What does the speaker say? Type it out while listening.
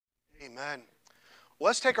Amen. Well,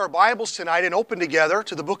 let's take our Bibles tonight and open together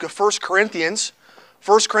to the book of 1 Corinthians.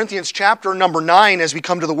 1 Corinthians chapter number 9 as we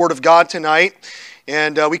come to the Word of God tonight.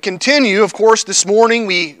 And we continue, of course, this morning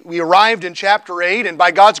we arrived in chapter 8, and by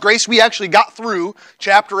God's grace we actually got through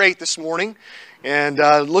chapter 8 this morning, and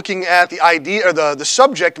looking at the idea, or the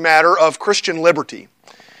subject matter of Christian liberty.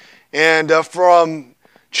 And from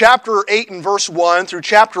chapter 8 and verse 1 through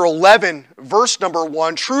chapter 11, verse number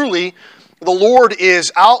 1, truly the Lord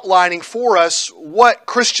is outlining for us what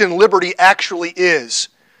Christian liberty actually is.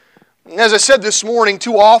 As I said this morning,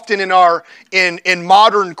 too often in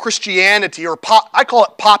modern Christianity, or I call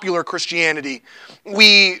it popular Christianity,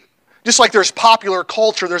 just like there's popular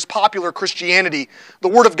culture, there's popular Christianity. The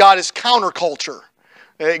Word of God is counterculture.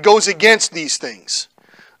 It goes against these things.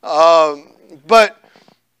 But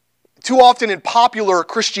too often in popular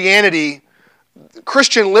Christianity,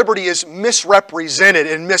 Christian liberty is misrepresented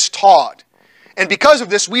and mistaught. And because of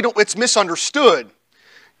this, it's misunderstood.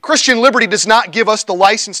 Christian liberty does not give us the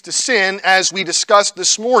license to sin, as we discussed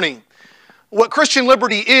this morning. What Christian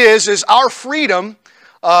liberty is our freedom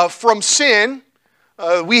from sin.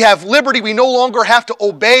 We have liberty. We no longer have to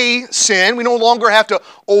obey sin. We no longer have to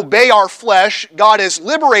obey our flesh. God has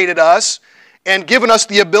liberated us and given us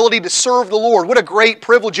the ability to serve the Lord. What a great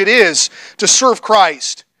privilege it is to serve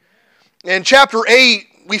Christ. In chapter 8,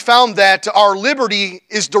 we found that our liberty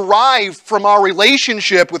is derived from our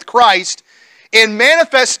relationship with Christ and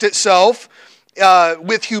manifests itself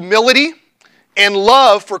with humility and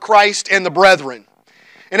love for Christ and the brethren.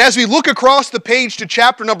 And as we look across the page to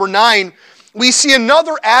chapter number 9, we see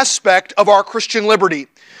another aspect of our Christian liberty.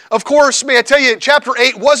 Of course, may I tell you, chapter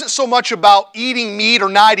 8 wasn't so much about eating meat or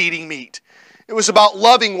not eating meat. It was about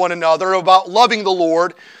loving one another, about loving the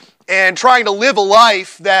Lord, and trying to live a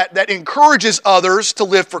life that encourages others to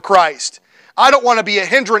live for Christ. I don't want to be a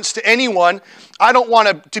hindrance to anyone. I don't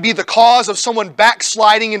want to be the cause of someone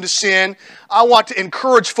backsliding into sin. I want to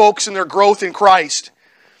encourage folks in their growth in Christ.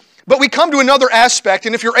 But we come to another aspect,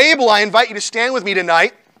 and if you're able, I invite you to stand with me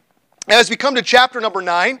tonight as we come to chapter number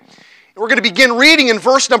 9. We're going to begin reading in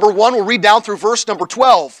verse number 1. We'll read down through verse number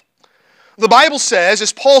 12. The Bible says,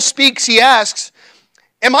 as Paul speaks, he asks,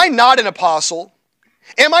 "Am I not an apostle?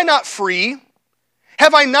 Am I not free?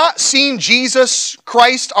 Have I not seen Jesus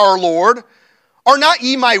Christ our Lord? Are not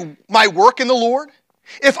ye my work in the Lord?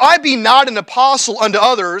 If I be not an apostle unto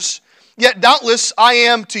others, yet doubtless I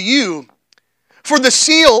am to you. For the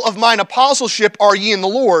seal of mine apostleship are ye in the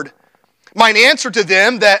Lord. Mine answer to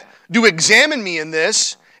them that do examine me in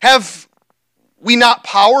this, have we not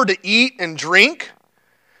power to eat and drink?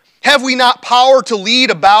 Have we not power to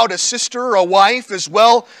lead about a sister or a wife, as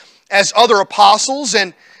well as other apostles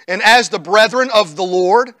and as the brethren of the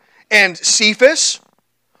Lord and Cephas?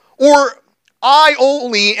 Or I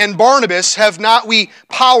only and Barnabas have not we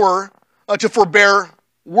power to forbear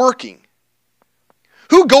working?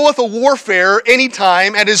 Who goeth a warfare any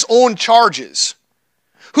time at his own charges?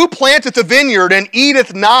 Who planteth a vineyard and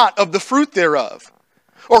eateth not of the fruit thereof?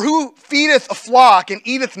 Or who feedeth a flock and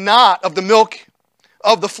eateth not of the milk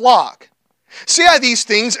of the flock? Say I these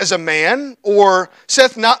things as a man, or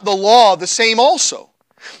saith not the law the same also?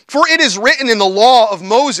 For it is written in the law of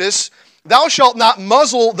Moses, Thou shalt not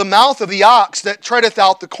muzzle the mouth of the ox that treadeth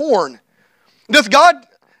out the corn. Doth God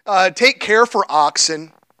take care for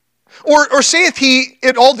oxen? Or saith he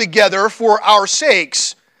it altogether for our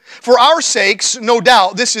sakes? For our sakes, no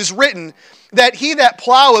doubt, this is written, that he that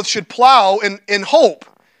ploweth should plow in hope,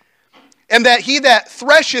 and that he that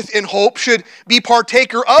thresheth in hope should be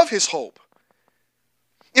partaker of his hope.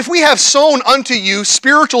 If we have sown unto you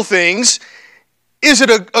spiritual things, is it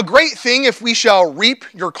a great thing if we shall reap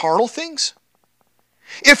your carnal things?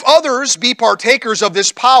 If others be partakers of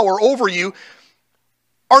this power over you,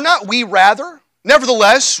 are not we rather?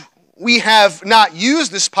 Nevertheless, we have not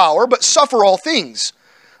used this power, but suffer all things,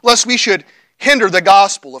 lest we should hinder the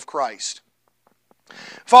gospel of Christ."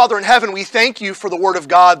 Father in heaven, we thank you for the Word of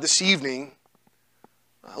God this evening.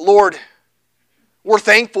 Lord, we're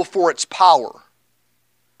thankful for its power.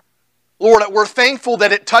 Lord, we're thankful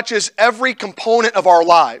that it touches every component of our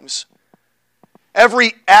lives.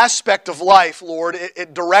 Every aspect of life, Lord,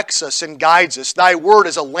 it directs us and guides us. Thy word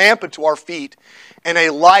is a lamp unto our feet and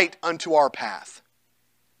a light unto our path.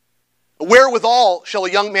 Wherewithal shall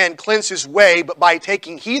a young man cleanse his way, but by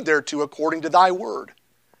taking heed thereto according to thy word.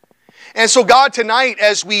 And so, God, tonight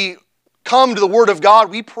as we come to the Word of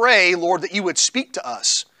God, we pray, Lord, that you would speak to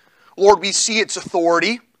us. Lord, we see its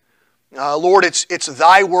authority. Lord, it's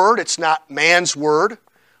thy word, it's not man's word.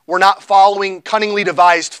 We're not following cunningly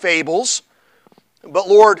devised fables. But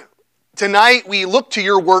Lord, tonight we look to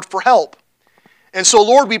your word for help. And so,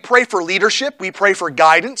 Lord, we pray for leadership. We pray for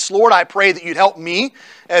guidance. Lord, I pray that you'd help me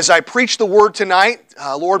as I preach the word tonight.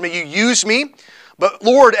 Lord, may you use me. But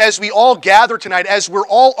Lord, as we all gather tonight, as we're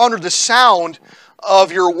all under the sound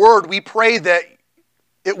of your word, we pray that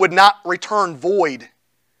it would not return void.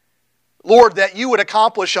 Lord, that you would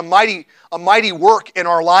accomplish a mighty work in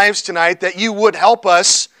our lives tonight, that you would help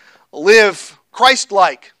us live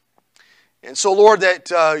Christ-like. And so, Lord,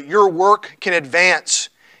 that your work can advance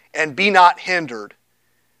and be not hindered.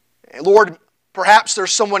 And Lord, perhaps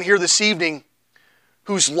there's someone here this evening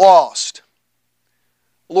who's lost.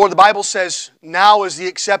 Lord, the Bible says, now is the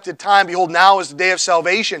accepted time. Behold, now is the day of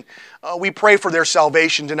salvation. We pray for their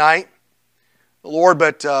salvation tonight. Lord,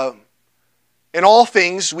 but in all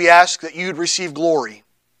things, we ask that you'd receive glory.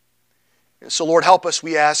 And so, Lord, help us,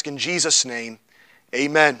 we ask, in Jesus' name.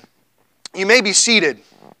 Amen. You may be seated.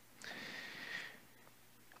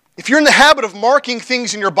 If you're in the habit of marking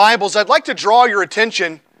things in your Bibles, I'd like to draw your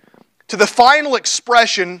attention to the final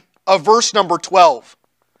expression of verse number 12.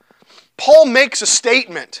 Paul makes a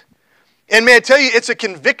statement, and may I tell you, it's a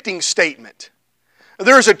convicting statement.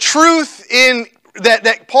 There's a truth in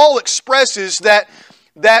that Paul expresses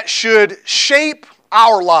that should shape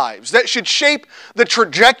our lives, that should shape the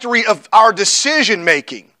trajectory of our decision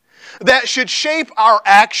making, that should shape our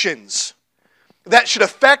actions, that should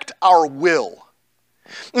affect our will.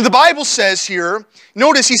 The Bible says here,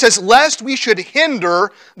 notice he says, lest we should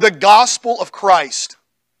hinder the gospel of Christ.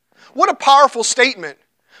 What a powerful statement.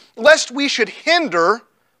 Lest we should hinder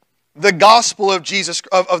the gospel of Jesus,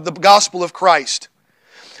 of the gospel of Christ.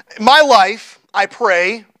 My life, I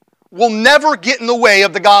pray, will never get in the way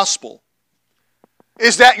of the gospel.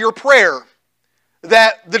 Is that your prayer?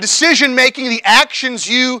 That the decision making, the actions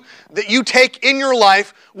that you take in your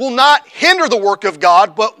life will not hinder the work of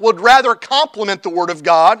God, but would rather complement the Word of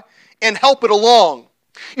God and help it along.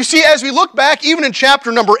 You see, as we look back, even in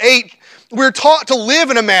chapter number 8, we're taught to live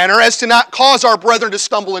in a manner as to not cause our brethren to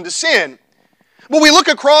stumble into sin. But we look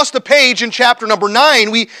across the page in chapter number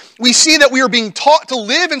 9, we see that we are being taught to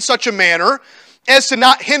live in such a manner as to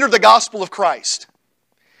not hinder the gospel of Christ.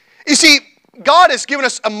 You see, God has given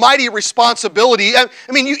us a mighty responsibility. I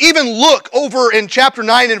mean, you even look over in chapter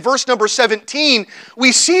 9 and verse number 17,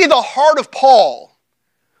 we see the heart of Paul,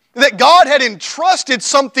 that God had entrusted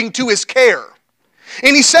something to his care.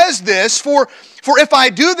 And he says this, for if I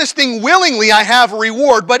do this thing willingly, I have a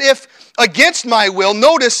reward. But if against my will,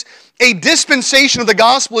 notice, a dispensation of the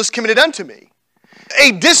gospel is committed unto me.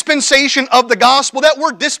 A dispensation of the gospel. That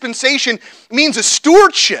word dispensation means a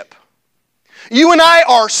stewardship. You and I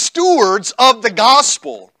are stewards of the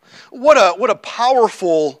gospel. What a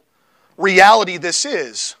powerful reality this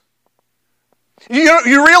is.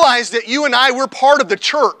 You realize that you and I, we're part of the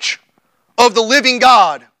church of the living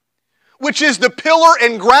God, which is the pillar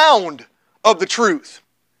and ground of the truth.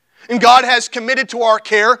 And God has committed to our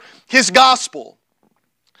care His gospel.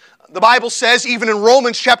 The Bible says, even in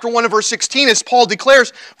Romans chapter 1 and verse 16, as Paul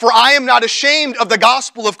declares, for I am not ashamed of the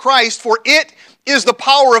gospel of Christ, for it is the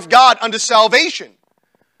power of God unto salvation.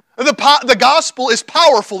 The gospel is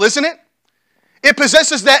powerful, isn't it? It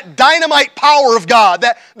possesses that dynamite power of God,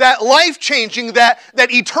 that life-changing, that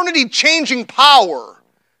eternity-changing power.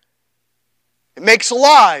 It makes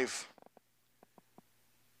alive.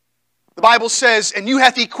 The Bible says, and you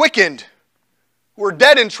hath He quickened, who are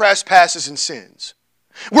dead in trespasses and sins.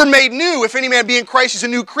 We're made new. If any man be in Christ, he's a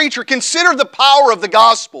new creature. Consider the power of the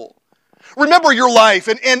gospel. Remember your life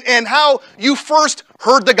and how you first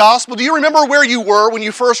heard the gospel. Do you remember where you were when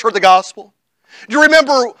you first heard the gospel? Do you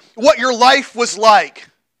remember what your life was like?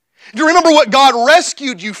 Do you remember what God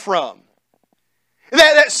rescued you from?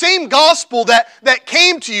 That same gospel that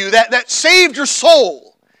came to you, that saved your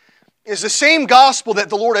soul, is the same gospel that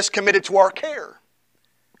the Lord has committed to our care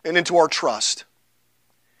and into our trust.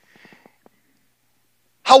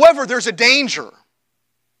 However, there's a danger.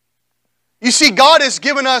 You see, God has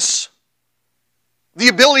given us the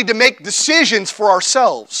ability to make decisions for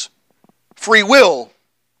ourselves, free will.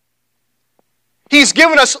 He's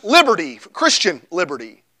given us liberty, Christian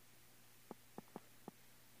liberty.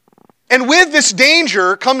 And with this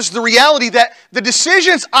danger comes the reality that the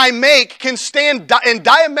decisions I make can stand in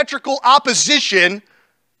diametrical opposition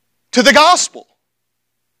to the gospel.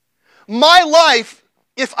 My life,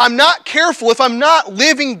 if I'm not careful, if I'm not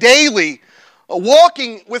living daily,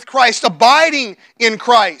 walking with Christ, abiding in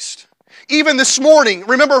Christ. Even this morning,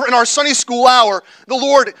 remember in our Sunday school hour, the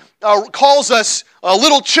Lord calls us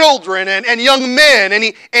little children and young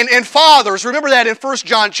men and fathers. Remember that in 1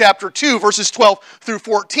 John chapter 2, verses 12 through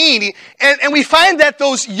 14. And we find that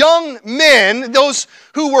those young men, those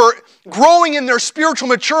who were growing in their spiritual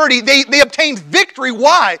maturity, they obtained victory.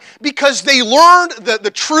 Why? Because they learned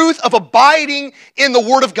the truth of abiding in the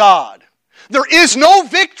Word of God. There is no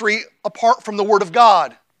victory apart from the Word of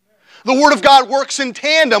God. The Word of God works in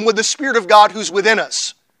tandem with the Spirit of God who's within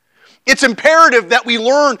us. It's imperative that we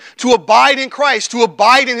learn to abide in Christ, to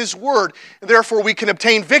abide in His Word. And therefore, we can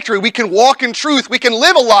obtain victory. We can walk in truth. We can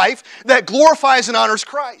live a life that glorifies and honors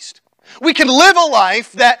Christ. We can live a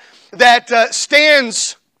life that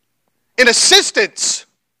stands in assistance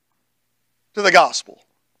to the gospel,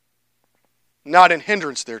 not in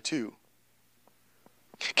hindrance thereto.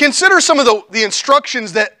 Consider some of the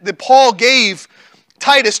instructions that Paul gave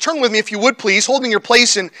Titus. Turn with me, if you would please, holding your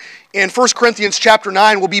place in 1 Corinthians chapter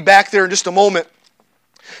 9. We'll be back there in just a moment.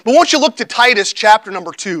 But won't you look to Titus chapter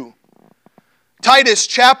number 2. Titus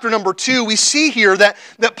chapter number 2, we see here that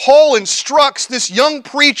Paul instructs this young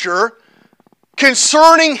preacher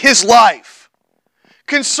concerning his life,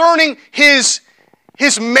 concerning his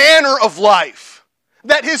manner of life,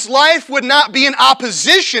 that his life would not be in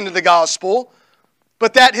opposition to the gospel,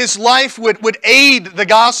 but that his life would aid the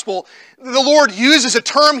gospel. The Lord uses a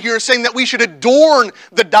term here saying that we should adorn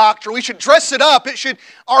the doctrine. We should dress it up.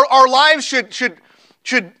 Our lives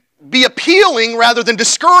should be appealing rather than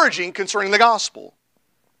discouraging concerning the gospel.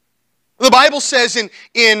 The Bible says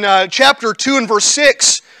in chapter 2 and verse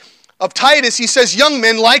 6 of Titus, he says, young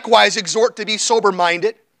men likewise exhort to be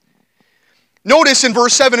sober-minded. Notice in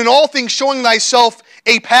verse 7, in all things showing thyself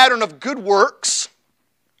a pattern of good works,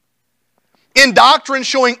 in doctrine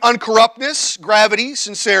showing uncorruptness, gravity,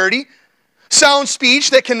 sincerity, sound speech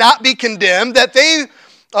that cannot be condemned, that he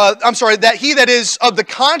that is of the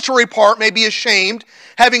contrary part may be ashamed,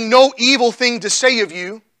 having no evil thing to say of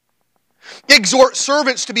you. Exhort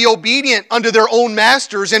servants to be obedient unto their own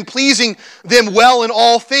masters, and pleasing them well in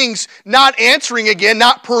all things, not answering again,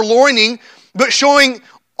 not purloining, but showing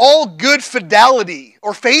all good fidelity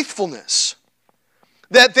or faithfulness,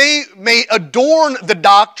 that they may adorn the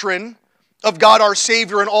doctrine of God our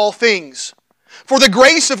Savior in all things. For the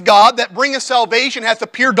grace of God that bringeth salvation hath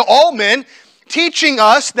appeared to all men, teaching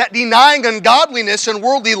us that denying ungodliness and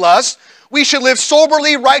worldly lust, we should live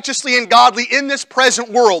soberly, righteously, and godly in this present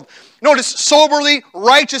world. Notice, soberly,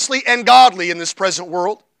 righteously, and godly in this present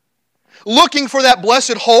world. Looking for that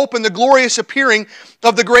blessed hope and the glorious appearing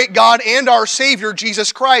of the great God and our Savior,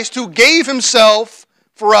 Jesus Christ, who gave Himself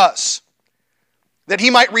for us, that He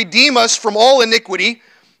might redeem us from all iniquity,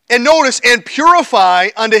 and notice, and purify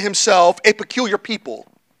unto Himself a peculiar people,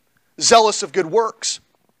 zealous of good works.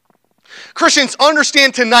 Christians,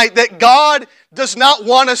 understand tonight that God does not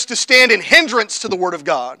want us to stand in hindrance to the Word of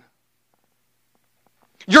God.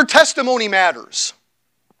 Your testimony matters.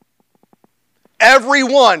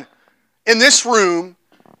 Everyone in this room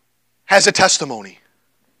has a testimony.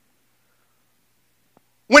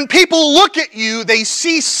 When people look at you, they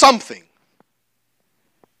see something.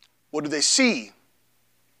 What do they see?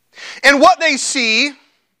 And what they see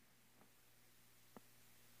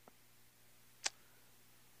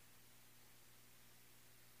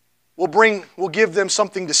will give them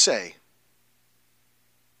something to say.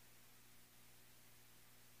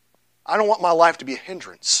 I don't want my life to be a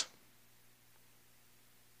hindrance.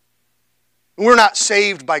 We're not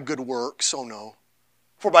saved by good works, oh no.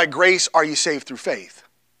 For by grace are ye saved through faith.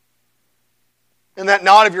 And that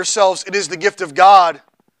not of yourselves, it is the gift of God,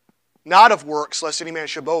 not of works, lest any man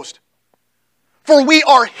should boast. For we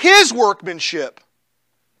are His workmanship,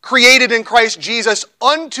 created in Christ Jesus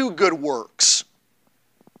unto good works,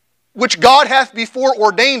 which God hath before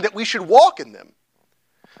ordained that we should walk in them.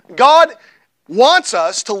 God wants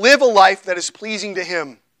us to live a life that is pleasing to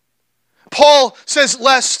Him. Paul says,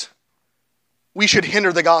 lest we should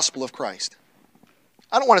hinder the gospel of Christ.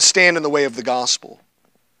 I don't want to stand in the way of the gospel.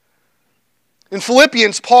 In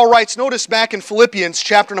Philippians, Paul writes, notice back in Philippians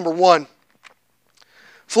chapter number 1.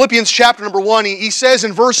 Philippians chapter number 1, he says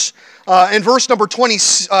in verse number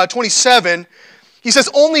 27, he says,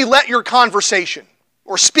 only let your conversation,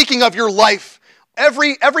 or speaking of your life,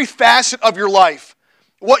 every facet of your life,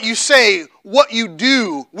 what you say, what you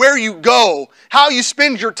do, where you go, how you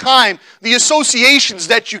spend your time, the associations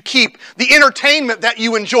that you keep, the entertainment that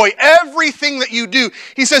you enjoy, everything that you do.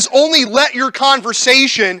 He says, only let your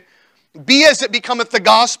conversation be as it becometh the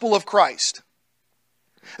gospel of Christ.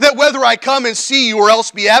 That whether I come and see you or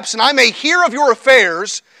else be absent, I may hear of your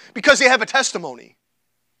affairs because they have a testimony.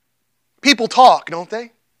 People talk, don't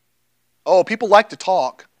they? Oh, people like to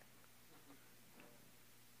talk.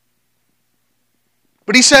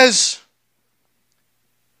 But he says,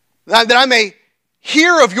 that I may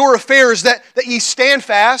hear of your affairs, that ye stand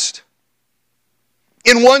fast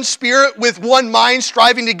in one spirit, with one mind,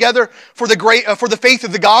 striving together for the faith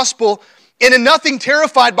of the gospel, and in nothing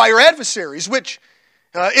terrified by your adversaries, which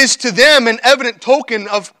is to them an evident token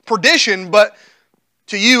of perdition, but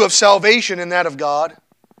to you of salvation and that of God.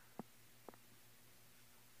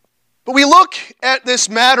 But we look at this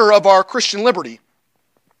matter of our Christian liberty.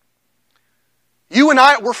 You and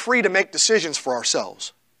I, we're free to make decisions for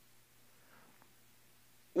ourselves.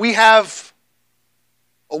 We have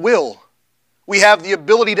a will. We have the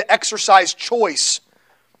ability to exercise choice.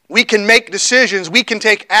 We can make decisions. We can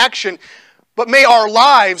take action. But may our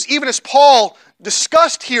lives, even as Paul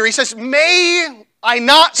discussed here, he says, may I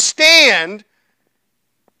not stand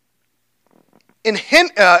and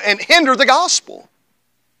hinder the gospel.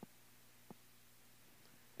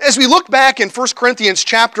 As we look back in 1 Corinthians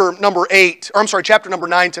chapter number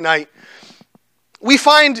 9 tonight, we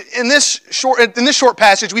find in this short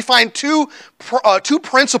passage, we find two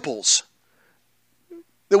principles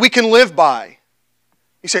that we can live by.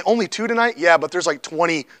 You say, only two tonight? Yeah, but there's like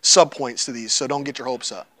 20 subpoints to these, so don't get your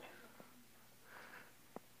hopes up.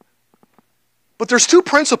 But there's two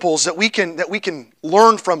principles that we can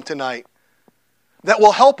learn from tonight that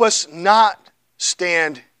will help us not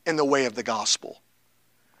stand in the way of the gospel.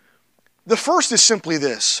 The first is simply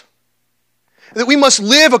this, that we must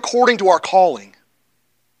live according to our calling.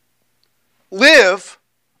 Live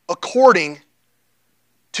according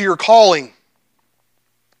to your calling.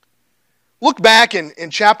 Look back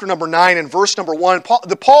in chapter number 9 and verse number 1.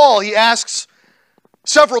 Paul, he asks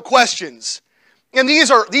several questions. And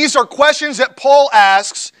these are questions that Paul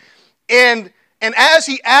asks, and as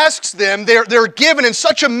he asks them, they're given in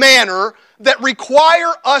such a manner that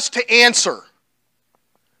require us to answer.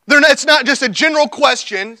 It's not just a general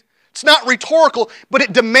question, it's not rhetorical, but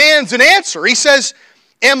it demands an answer. He says,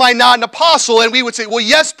 am I not an apostle? And we would say, well,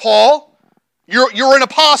 yes, Paul, you're an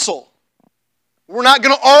apostle. We're not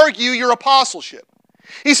going to argue your apostleship.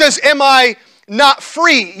 He says, am I not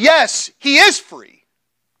free? Yes, he is free.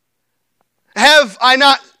 Have I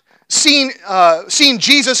not seen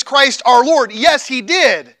Jesus Christ our Lord? Yes, he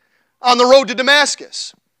did on the road to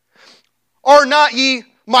Damascus. Are not ye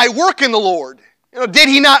my work in the Lord? Did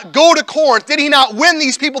he not go to Corinth? Did he not win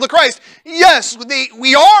these people to Christ? Yes,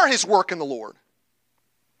 we are his work in the Lord.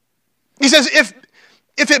 He says, if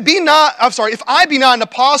I be not an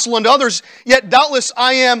apostle unto others, yet doubtless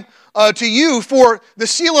I am to you, for the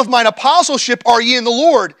seal of mine apostleship are ye in the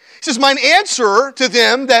Lord. He says, mine answer to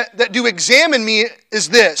them that do examine me is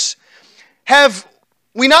this: have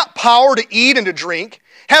we not power to eat and to drink?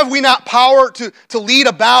 Have we not power to lead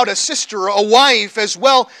about a sister, a wife, as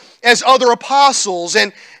well as other apostles,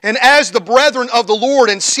 and as the brethren of the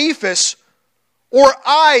Lord and Cephas, or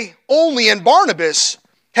I only and Barnabas?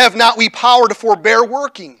 Have not we power to forbear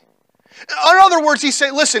working? In other words, he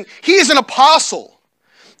said, listen, he is an apostle.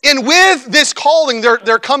 And with this calling, there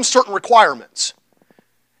come certain requirements.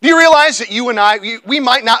 Do you realize that you and I, we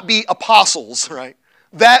might not be apostles, right?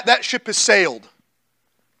 That ship has sailed.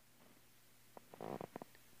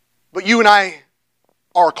 But you and I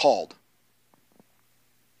are called.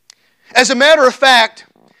 As a matter of fact,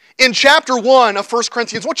 in chapter 1 of 1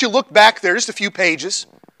 Corinthians, once you look back there, just a few pages,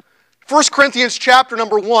 1 Corinthians chapter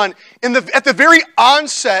number 1, at the very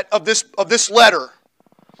onset of this letter,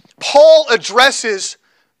 Paul addresses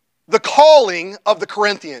the calling of the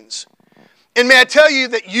Corinthians. And may I tell you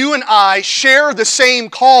that you and I share the same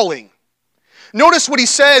calling. Notice what he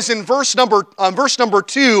says in verse number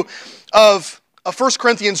 2 of 1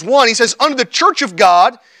 Corinthians 1. He says, unto the church of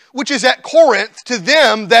God, which is at Corinth, to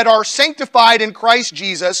them that are sanctified in Christ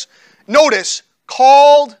Jesus, notice,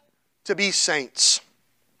 called to be saints.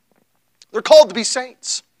 They're called to be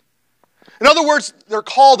saints. In other words, they're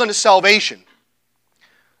called unto salvation.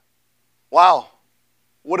 Wow,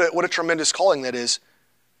 what a tremendous calling that is.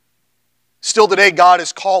 Still today, God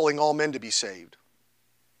is calling all men to be saved.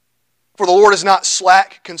 For the Lord is not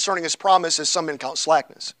slack concerning his promise, as some men count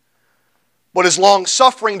slackness, but is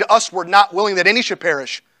long-suffering to usward, not willing that any should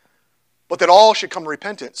perish, but that all should come to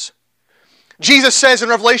repentance. Jesus says in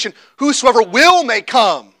Revelation, whosoever will may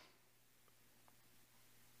come.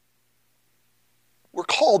 We're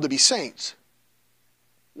called to be saints.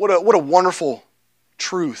 What a wonderful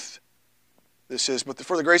truth this is. But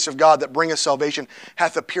for the grace of God that bringeth salvation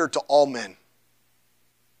hath appeared to all men.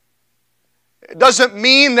 It doesn't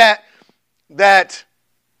mean that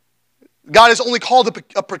God has only called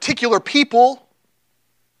a particular people.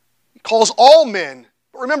 He calls all men.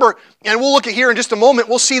 But remember, and we'll look at here in just a moment,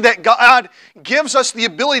 we'll see that God gives us the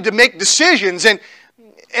ability to make decisions. And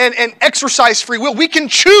and exercise free will. We can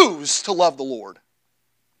choose to love the Lord.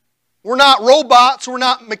 We're not robots. We're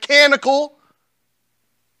not mechanical.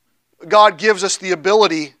 God gives us the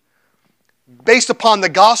ability, based upon the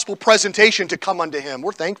gospel presentation, to come unto Him.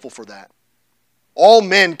 We're thankful for that. All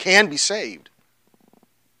men can be saved.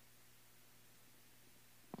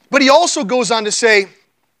 But he also goes on to say,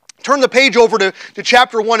 turn the page over to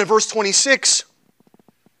chapter 1 and verse 26.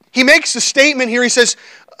 He makes a statement here. He says,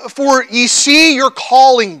 "For ye see your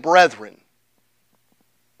calling, brethren."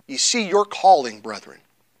 Ye see your calling, brethren.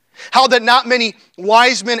 "How that not many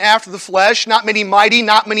wise men after the flesh, not many mighty,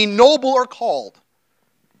 not many noble are called.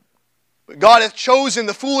 But God hath chosen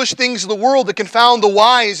the foolish things of the world to confound the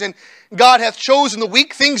wise, and God hath chosen the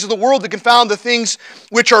weak things of the world to confound the things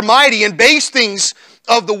which are mighty, and base things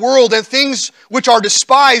of the world, and things which are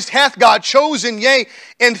despised hath God chosen, yea,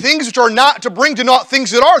 and things which are not, to bring to naught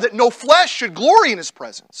things that are, that no flesh should glory in His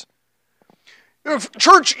presence."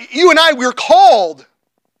 Church, you and I, we're called.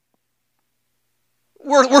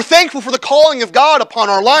 We're thankful for the calling of God upon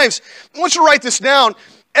our lives. I want you to write this down.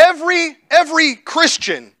 Every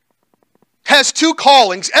Christian has two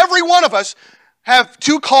callings. Every one of us have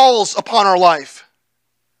two calls upon our life.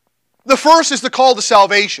 The first is the call to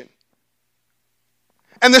salvation.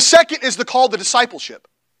 And the second is the call to discipleship.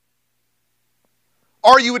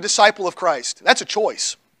 Are you a disciple of Christ? That's a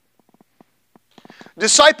choice.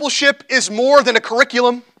 Discipleship is more than a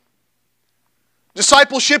curriculum.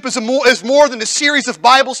 Discipleship is more than a series of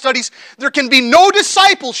Bible studies. There can be no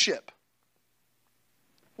discipleship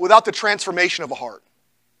without the transformation of a heart.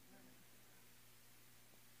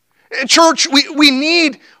 Church, we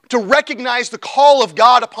need to recognize the call of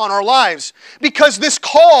God upon our lives, because this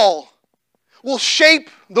call will shape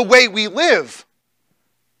the way we live.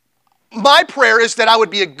 My prayer is that I would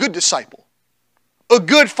be a good disciple, a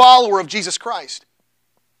good follower of Jesus Christ.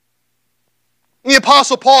 The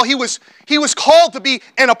Apostle Paul, he was called to be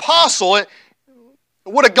an apostle.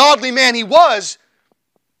 What a godly man he was.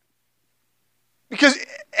 He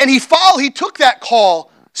took that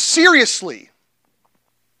call seriously.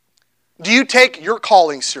 Do you take your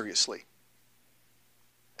calling seriously?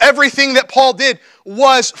 Everything that Paul did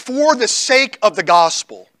was for the sake of the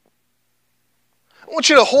gospel. I want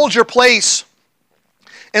you to hold your place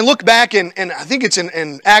and look back in I think it's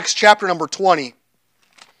in Acts chapter number 20.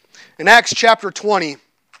 In Acts chapter 20,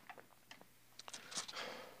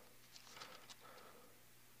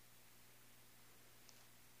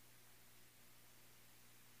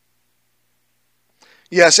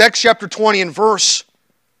 yes, Acts chapter 20 and verse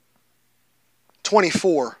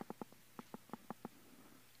 24.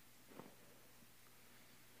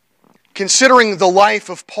 Considering the life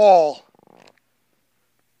of Paul,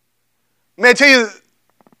 may I tell you,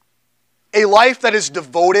 a life that is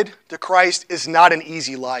devoted to Christ is not an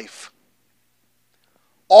easy life.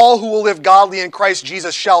 All who will live godly in Christ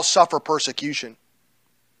Jesus shall suffer persecution.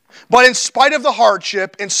 But in spite of the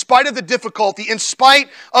hardship, in spite of the difficulty, in spite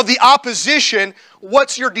of the opposition,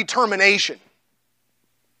 what's your determination?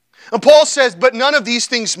 And Paul says, "But none of these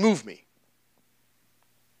things move me.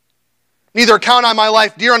 Neither count I my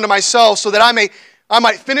life dear unto myself, so that I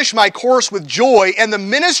might finish my course with joy, and the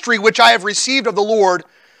ministry which I have received of the Lord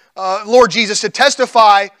Jesus, to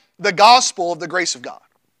testify the gospel of the grace of God."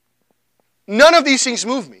 None of these things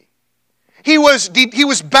move me. He was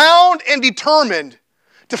bound and determined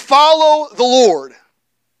to follow the Lord.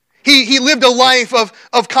 He lived a life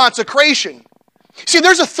of consecration. See,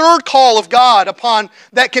 there's a third call of God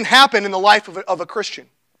that can happen in the life of a Christian.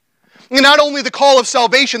 And not only the call of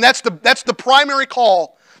salvation, that's the primary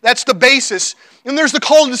call. That's the basis. And there's the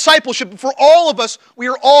call to discipleship. For all of us, we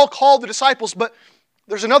are all called to disciples, but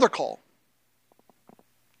there's another call.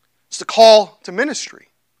 It's the call to ministry.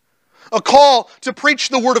 A call to preach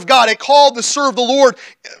the Word of God. A call to serve the Lord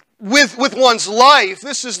with one's life.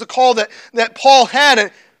 This is the call that Paul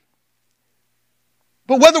had.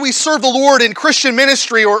 But whether we serve the Lord in Christian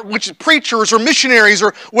ministry, or which is preachers or missionaries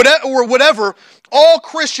or whatever, all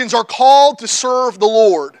Christians are called to serve the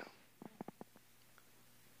Lord.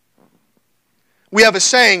 We have a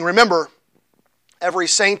saying, remember, every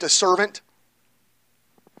saint a servant,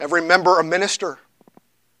 every member a minister.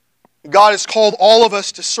 God has called all of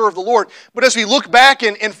us to serve the Lord. But as we look back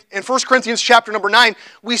in 1 Corinthians chapter number 9,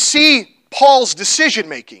 we see Paul's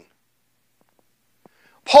decision-making.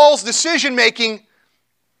 Paul's decision-making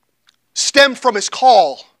stemmed from his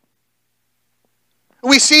call.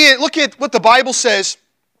 We see it, look at what the Bible says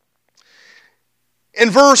in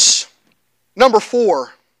verse number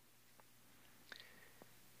 4.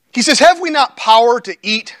 He says, "Have we not power to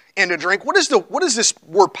eat and to drink?" What does this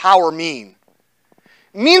word power mean?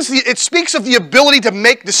 it speaks of the ability to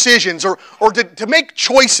make decisions or to make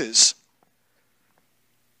choices.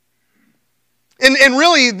 And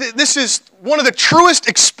really, this is one of the truest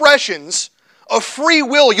expressions of free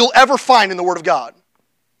will you'll ever find in the Word of God.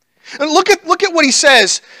 And look at what he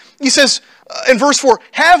says. He says in verse 4,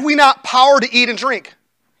 have we not power to eat and drink?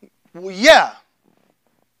 Well, yeah.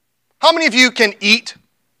 How many of you can eat?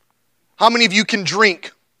 How many of you can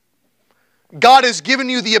drink? God has given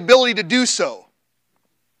you the ability to do so.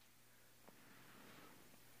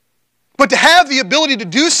 But to have the ability to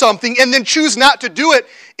do something and then choose not to do it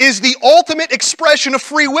is the ultimate expression of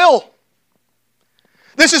free will.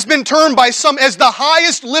 This has been termed by some as the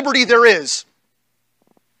highest liberty there is.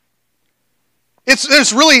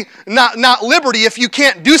 It's really not liberty if you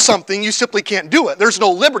can't do something, you simply can't do it. There's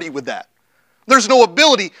no liberty with that. There's no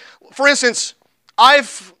ability. For instance, a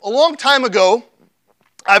long time ago,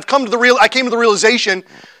 I came to the realization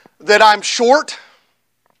that I'm short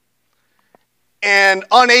and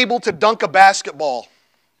unable to dunk a basketball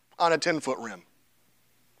on a 10-foot rim.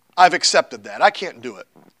 I've accepted that. I can't do it.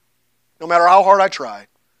 No matter how hard I try.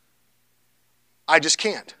 I just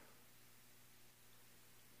can't.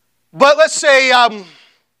 But let's say I'm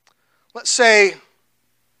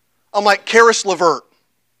like Karis LeVert,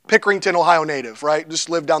 Pickerington, Ohio native, right? Just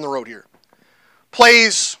lived down the road here. I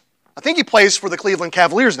think he plays for the Cleveland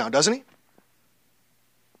Cavaliers now, doesn't he?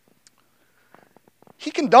 He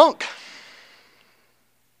can dunk.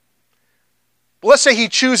 But let's say he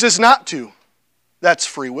chooses not to. That's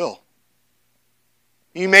free will.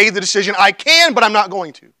 He made the decision, I can, but I'm not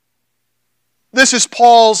going to. This is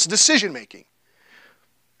Paul's decision making.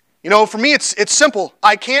 You know, for me it's simple.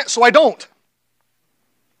 I can't, so I don't.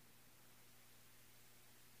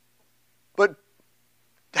 But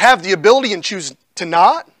to have the ability and choose to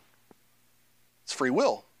not, it's free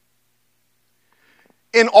will.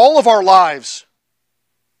 In all of our lives,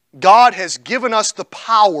 God has given us the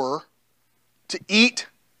power to eat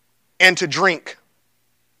and to drink.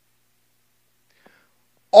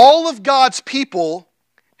 All of God's people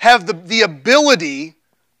have the ability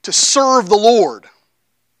to serve the Lord.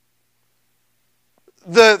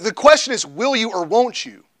 The question is, will you or won't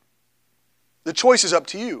you? The choice is up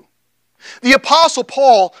to you. The Apostle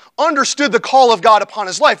Paul understood the call of God upon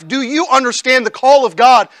his life. Do you understand the call of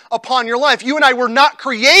God upon your life? You and I were not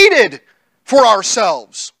created for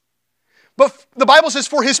ourselves. But the Bible says,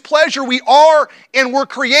 for His pleasure we are and were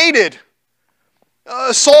created.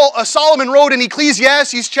 Solomon wrote in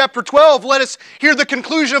Ecclesiastes chapter 12, let us hear the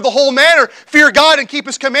conclusion of the whole matter. Fear God and keep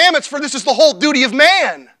His commandments, for this is the whole duty of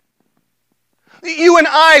man. You and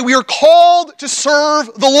I, we are called to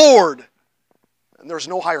serve the Lord. And there's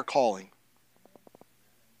no higher calling.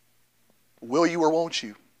 Will you or won't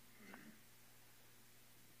you?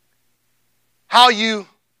 How you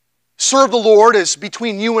serve the Lord is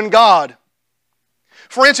between you and God.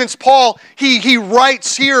 For instance, Paul, he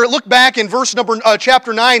writes here, look back in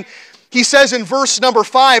chapter 9, he says in verse number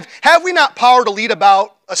 5, have we not power to lead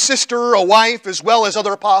about a sister, a wife, as well as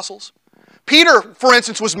other apostles? Peter, for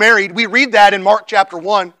instance, was married. We read that in Mark chapter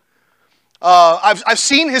 1. I've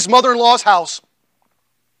seen his mother-in-law's house.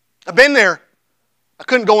 I've been there. I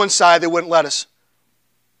couldn't go inside. They wouldn't let us.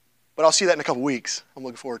 But I'll see that in a couple weeks. I'm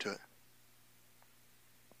looking forward to it.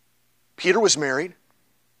 Peter was married.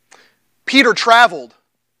 Peter traveled.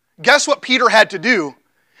 Guess what Peter had to do?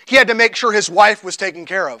 He had to make sure his wife was taken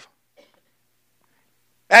care of.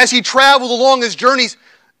 As he traveled along his journeys,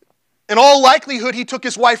 in all likelihood, he took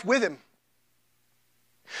his wife with him.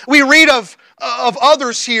 We read of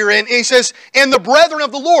others here, and he says, and the brethren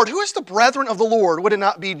of the Lord. Who is the brethren of the Lord? Would it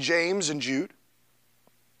not be James and Jude?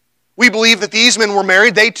 We believe that these men were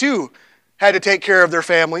married. They too had to take care of their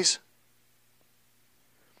families.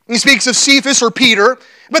 He speaks of Cephas or Peter,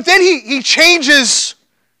 but then he changes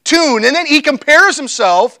tune, and then he compares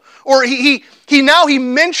himself, or he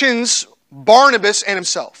mentions Barnabas and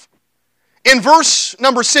himself. In verse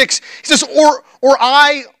number 6, he says, or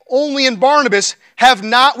I only in Barnabas have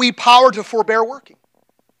not we power to forbear working.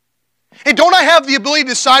 Hey, don't I have the ability to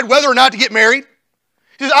decide whether or not to get married?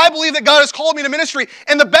 He says, I believe that God has called me to ministry,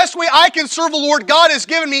 and the best way I can serve the Lord God has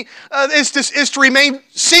given me is to remain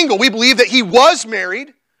single. We believe that he was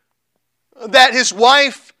married, that his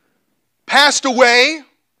wife passed away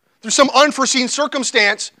through some unforeseen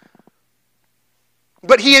circumstance,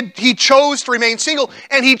 but he chose to remain single,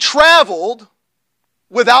 and he traveled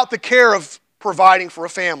without the care of providing for a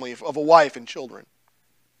family, of a wife and children.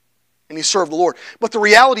 And he served the Lord. But the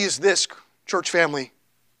reality is this, church family.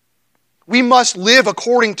 We must live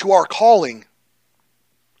according to our calling.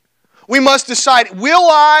 We must decide, will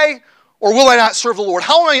I or will I not serve the Lord?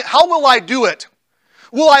 How will I do it?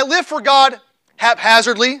 Will I live for God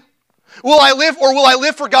haphazardly? Will I live, or will I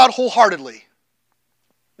live for God wholeheartedly?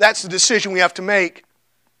 That's the decision we have to make.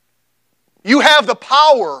 You have the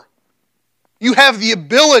power. You have the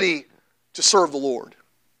ability to serve the Lord.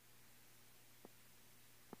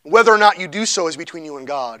 Whether or not you do so is between you and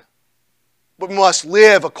God. But we must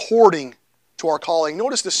live according to our calling.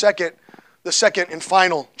 Notice the second and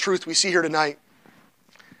final truth we see here tonight.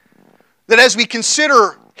 That as we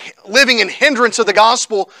consider living in hindrance of the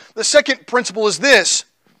gospel, the second principle is this.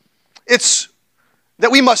 It's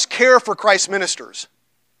that we must care for Christ's ministers.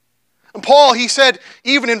 And Paul, he said,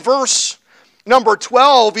 even in verse number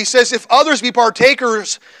 12, he says, if others be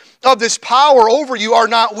partakers of this power over you, are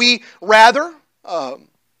not we rather?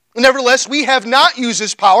 Nevertheless, we have not used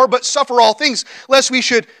this power, but suffer all things, lest we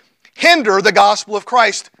should hinder the gospel of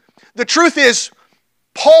Christ. The truth is,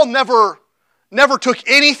 Paul never took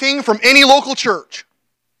anything from any local church.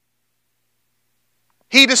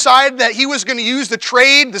 He decided that he was going to use the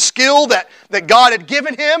trade, the skill that God had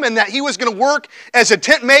given him, and that he was going to work as a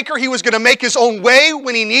tent maker. He was going to make his own way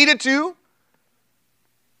when he needed to.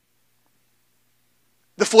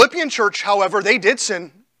 The Philippian church, however, they did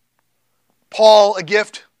send Paul a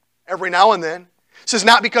gift every now and then. It says,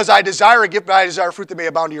 not because I desire a gift, but I desire fruit that may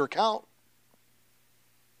abound to your account.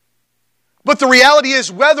 But the reality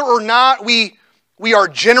is, whether or not we are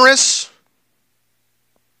generous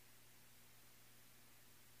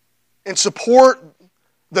and support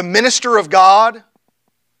the minister of God,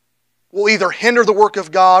 will either hinder the work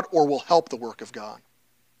of God or will help the work of God.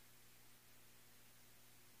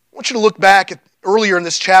 I want you to look back at earlier in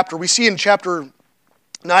this chapter. We see in chapter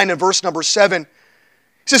 9 and verse number 7, it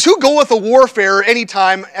says, who goeth a warfare any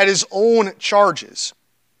time at his own charges?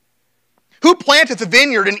 Who planteth the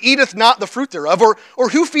vineyard and eateth not the fruit thereof? Or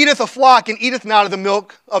who feedeth a flock and eateth not of the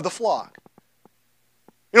milk of the flock?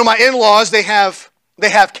 You know, my in-laws, they have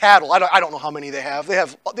cattle. I don't know how many they have. They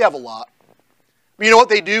have a lot. But you know what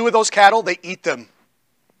they do with those cattle? They eat them.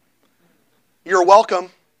 You're welcome.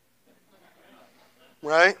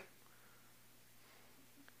 Right?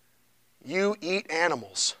 You eat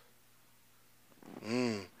animals.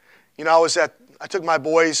 You know, I took my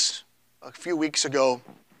boys a few weeks ago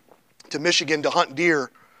to Michigan to hunt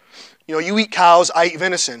deer. You know, you eat cows, I eat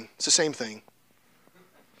venison. It's the same thing.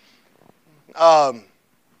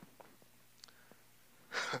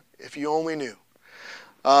 If you only knew.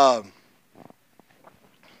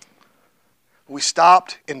 We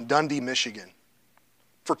stopped in Dundee, Michigan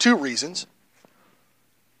for two reasons.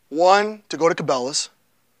 One, to go to Cabela's.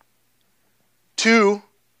 Two,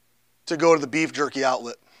 to go to the beef jerky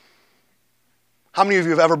outlet. How many of you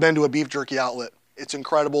have ever been to a beef jerky outlet? It's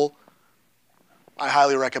incredible. I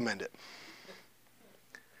highly recommend it.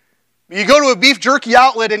 You go to a beef jerky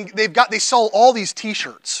outlet and they sell all these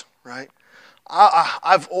t-shirts, right?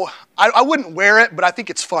 I wouldn't wear it, but I think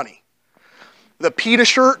it's funny. The PETA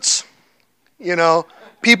shirts, you know,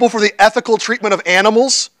 people for the ethical treatment of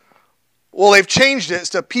animals. Well, they've changed it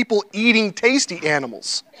to people eating tasty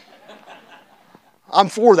animals. I'm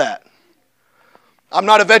for that. I'm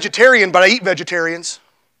not a vegetarian, but I eat vegetarians,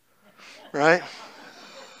 right?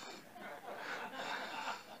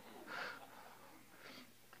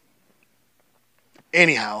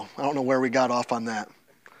 Anyhow, I don't know where we got off on that.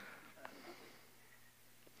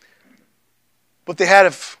 But they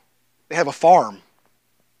have a farm.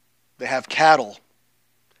 They have cattle.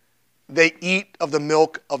 They eat of the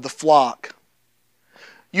milk of the flock.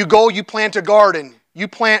 You go, you plant a garden. You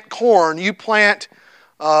plant corn. You plant,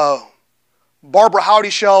 Barbara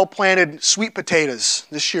Howdyshell planted sweet potatoes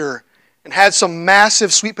this year and had some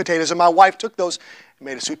massive sweet potatoes. And my wife took those and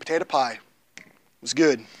made a sweet potato pie. It was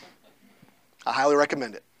good. I highly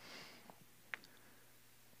recommend it.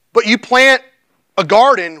 But you plant a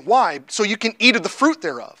garden, why? So you can eat of the fruit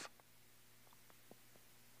thereof.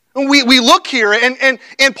 And we look here,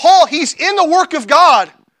 and Paul, he's in the work of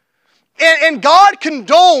God. And God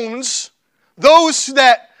condones those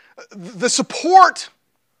the support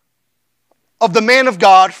of the man of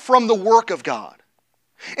God from the work of God.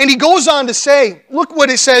 And he goes on to say, look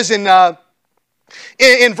what it says in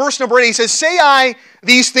verse number 8. He says, say I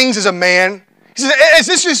these things as a man? He says, is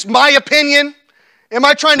this just my opinion? Am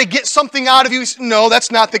I trying to get something out of you? He says, no,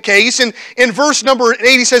 that's not the case. And in verse number 8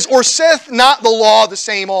 he says, or saith not the law the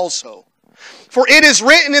same also? For it is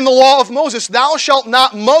written in the law of Moses, thou shalt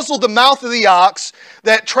not muzzle the mouth of the ox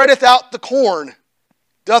that treadeth out the corn.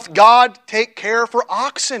 Doth God take care for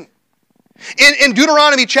oxen? In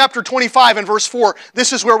Deuteronomy chapter 25 and verse 4,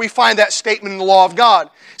 this is where we find that statement in the law of God.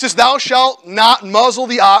 It says, thou shalt not muzzle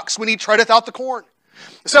the ox when he treadeth out the corn.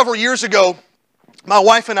 Several years ago, my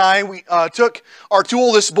wife and I, we took our two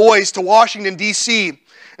oldest boys to Washington, D.C.,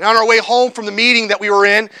 and on our way home from the meeting that we were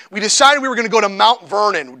in, we decided we were going to go to Mount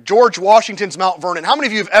Vernon, George Washington's Mount Vernon. How many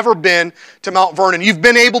of you have ever been to Mount Vernon? You've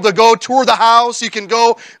been able to go tour the house. You can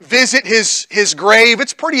go visit his grave.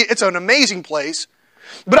 It's an amazing place.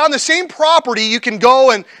 But on the same property, you can go,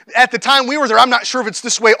 and at the time we were there, I'm not sure if it's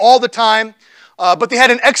this way all the time, but they had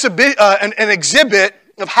an exhibit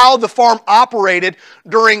of how the farm operated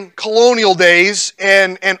during colonial days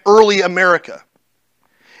and early America.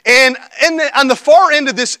 And on the far end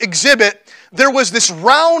of this exhibit, there was this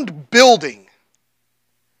round building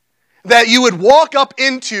that you would walk up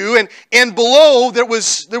into, and below there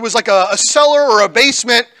was like a cellar or a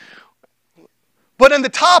basement. But on the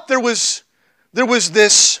top there was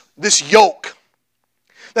this yoke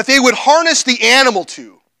that they would harness the animal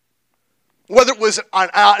to, whether it was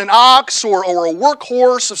an ox or a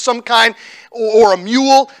workhorse of some kind or a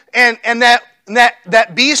mule, and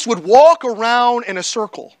that beast would walk around in a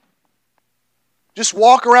circle. Just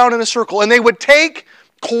walk around in a circle. And they would take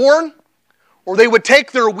corn, or they would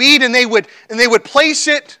take their wheat, and they would place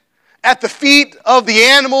it at the feet of the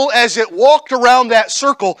animal as it walked around that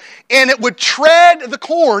circle. And it would tread the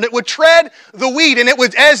corn, it would tread the wheat, and it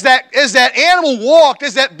would, as that animal walked,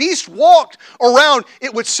 as that beast walked around,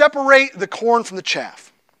 it would separate the corn from the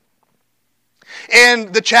chaff.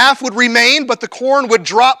 And the chaff would remain, but the corn would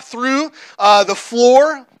drop through the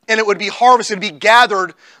floor, and it would be harvested, be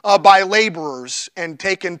gathered by laborers and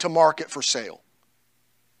taken to market for sale.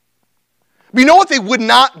 But you know what they would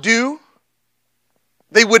not do?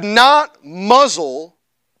 They would not muzzle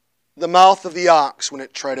the mouth of the ox when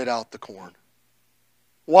it treaded out the corn.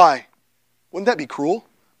 Why? Wouldn't that be cruel?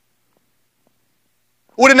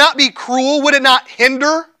 Would it not be cruel? Would it not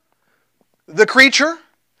hinder the creature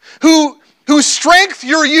whose strength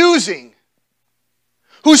you're using,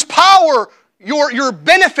 whose power you're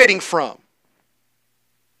benefiting from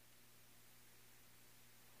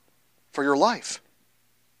for your life,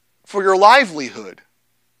 for your livelihood?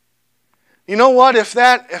 You know what? If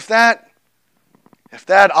that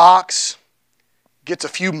ox gets a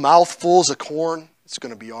few mouthfuls of corn, it's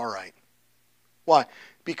going to be all right. Why?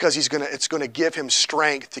 Because it's going to give him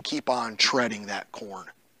strength to keep on treading that corn.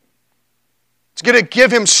 It's going to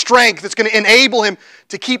give him strength. It's going to enable him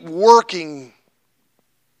to keep working.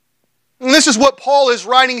 And this is what Paul is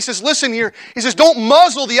writing. He says, listen here. He says, don't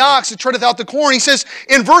muzzle the ox that treadeth out the corn. He says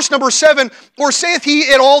in verse number 7, or saith he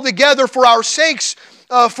it all together for our sakes,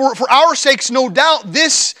 for our sakes, no doubt,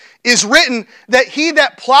 this is written, that he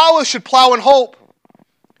that ploweth should plow in hope.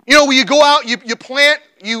 You know, when you go out, you plant,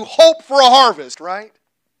 you hope for a harvest, right?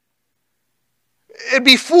 It'd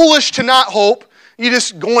be foolish to not hope. You're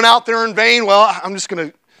just going out there in vain. Well, I'm just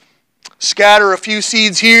going to scatter a few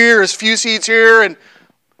seeds here, a few seeds here, and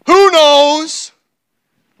who knows?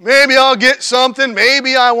 Maybe I'll get something,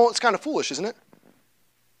 maybe I won't. It's kind of foolish, isn't it?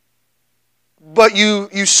 But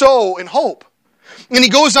you sow in hope. And he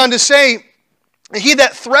goes on to say, he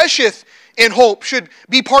that thresheth in hope should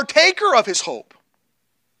be partaker of his hope.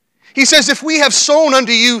 He says, if we have sown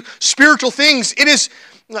unto you spiritual things, is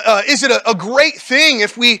it a great thing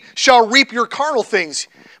if we shall reap your carnal things?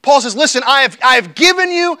 Paul says, listen, I have given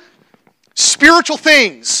you spiritual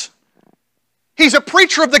things. He's a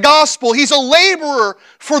preacher of the gospel. He's a laborer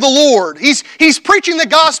for the Lord. He's preaching the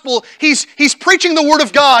gospel. He's preaching the word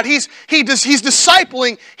of God. He's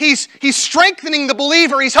discipling. He's strengthening the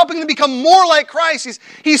believer. He's helping them become more like Christ.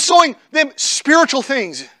 He's sowing them spiritual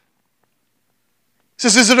things. He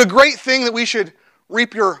says, is it a great thing that we should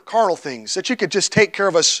reap your carnal things, that you could just take care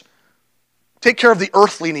of the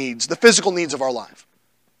earthly needs, the physical needs of our life?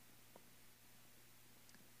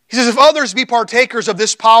 He says, if others be partakers of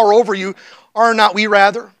this power over you, are not we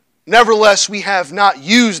rather? Nevertheless, we have not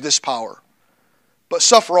used this power, but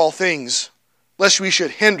suffer all things, lest we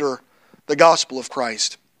should hinder the gospel of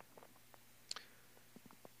Christ.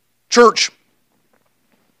 Church,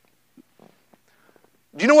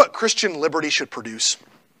 do you know what Christian liberty should produce?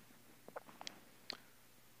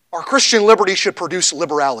 Our Christian liberty should produce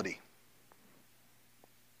liberality.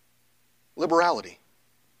 Liberality.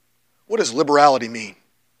 What does liberality mean?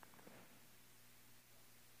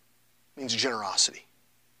 It means generosity.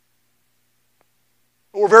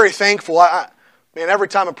 We're very thankful. Man, every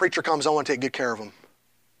time a preacher comes, I want to take good care of them.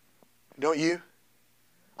 Don't you?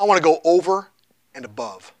 I want to go over and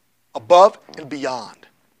above. Above and beyond.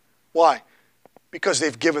 Why? Because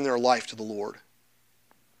they've given their life to the Lord.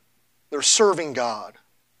 They're serving God.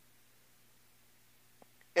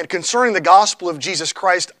 And concerning the gospel of Jesus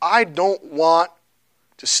Christ, I don't want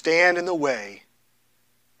to stand in the way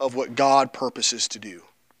of what God purposes to do.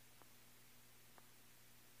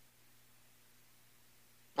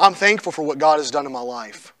 I'm thankful for what God has done in my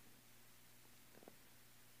life.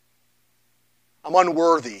 I'm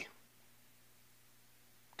unworthy,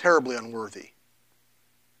 terribly unworthy,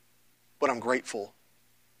 but I'm grateful.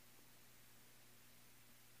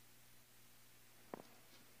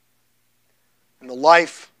 And the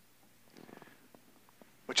life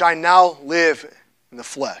which I now live in the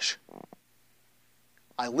flesh,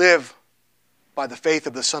 I live by the faith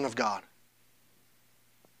of the Son of God,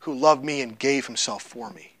 who loved me and gave Himself for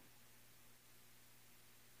me.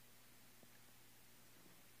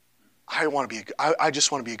 I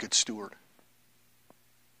just want to be a good steward.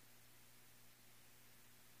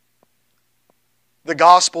 The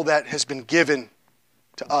gospel that has been given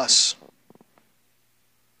to us,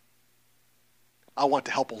 I want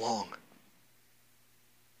to help along.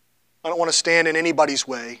 I don't want to stand in anybody's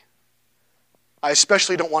way. I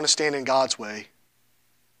especially don't want to stand in God's way.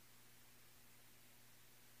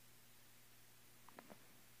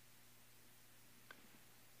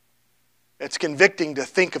 It's convicting to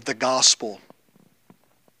think of the gospel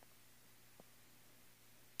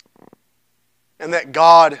and that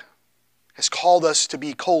God has called us to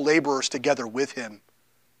be co-laborers together with Him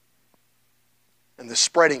in the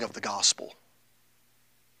spreading of the gospel.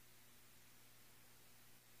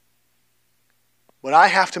 But I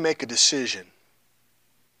have to make a decision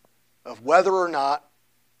of whether or not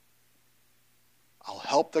I'll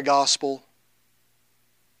help the gospel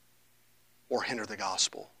or hinder the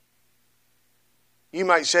gospel. You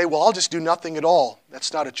might say, well, I'll just do nothing at all.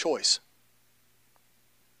 That's not a choice.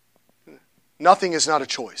 Nothing is not a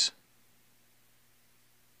choice.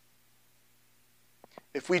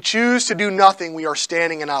 If we choose to do nothing, we are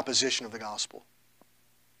standing in opposition of the gospel.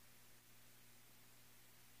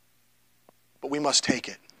 But we must take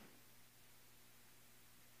it.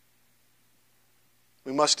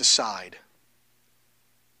 We must decide.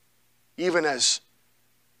 Even as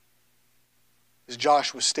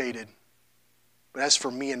Joshua stated, but as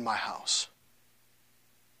for me and my house,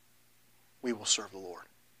 we will serve the Lord.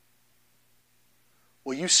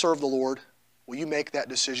 Will you serve the Lord? Will you make that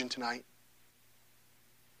decision tonight?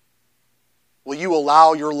 Will you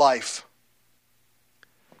allow your life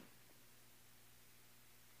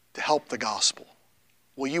to help the gospel?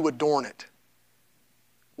 Will you adorn it?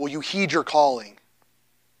 Will you heed your calling?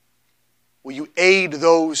 Will you aid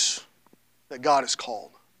those that God has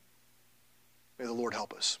called? May the Lord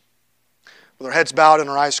help us. With our heads bowed and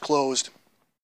our eyes closed,